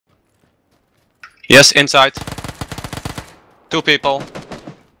Yes, inside. 2 people.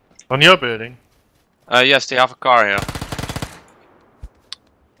 On your building? Yes, they have a car here.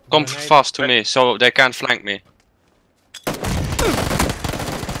 Come Grenade. fast to me, so they can't flank me.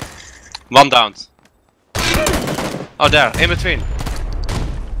 1 down. Oh, there, in between.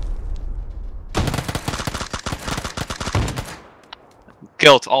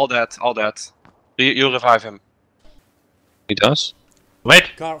 Killed, all dead, all dead. You revive him. He does?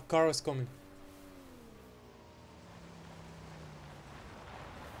 Wait! Car is coming.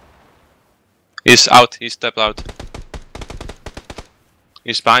 He's out, he stepped out.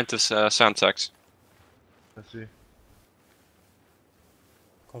 He's behind this sand sacks. Let's see.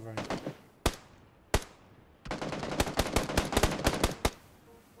 Covering.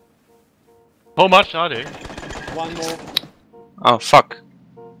 How much are they? One more. Oh, fuck.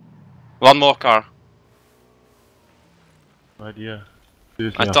 1 more car. No idea.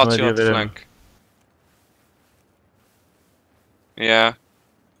 I thought you had the flank. Yeah.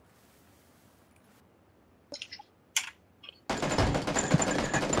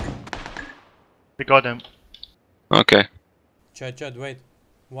 We got him. Okay. Chad, wait.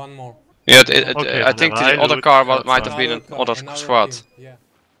 One more. Yeah, Okay, I think the whatever, I other loot, car that's might have fine. been Another another another squad. team, yeah.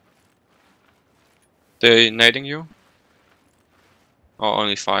 They nading you? Or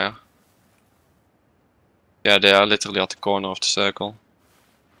only fire? Yeah, they are literally at the corner of the circle.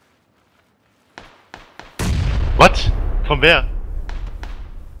 What? From where?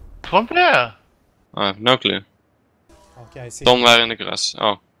 From where? I have no clue. Okay, I see. Somewhere in the grass.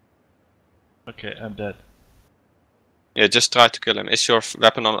 Oh. Okay, I'm dead. Yeah, just try to kill him. Is your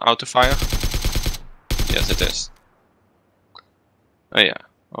weapon on auto fire? Yes, it is. Oh yeah.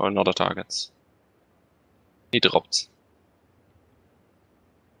 Oh, another target. He dropped.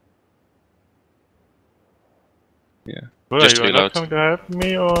 Yeah. Well, Just you are reload. not coming to help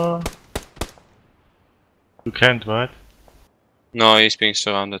me or? You can't, right? No, he's being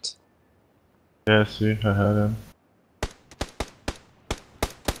surrounded. Yeah, see, I heard him.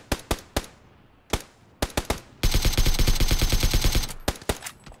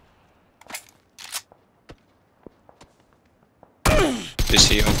 They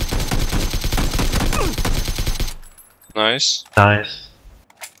see you. Nice. Nice.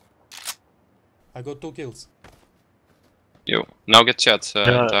 I got 2 kills. You. Now get chat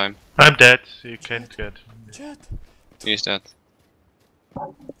Yeah. in time. I'm dead, so you can't get. Chad! He's dead.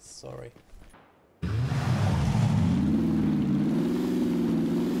 Sorry.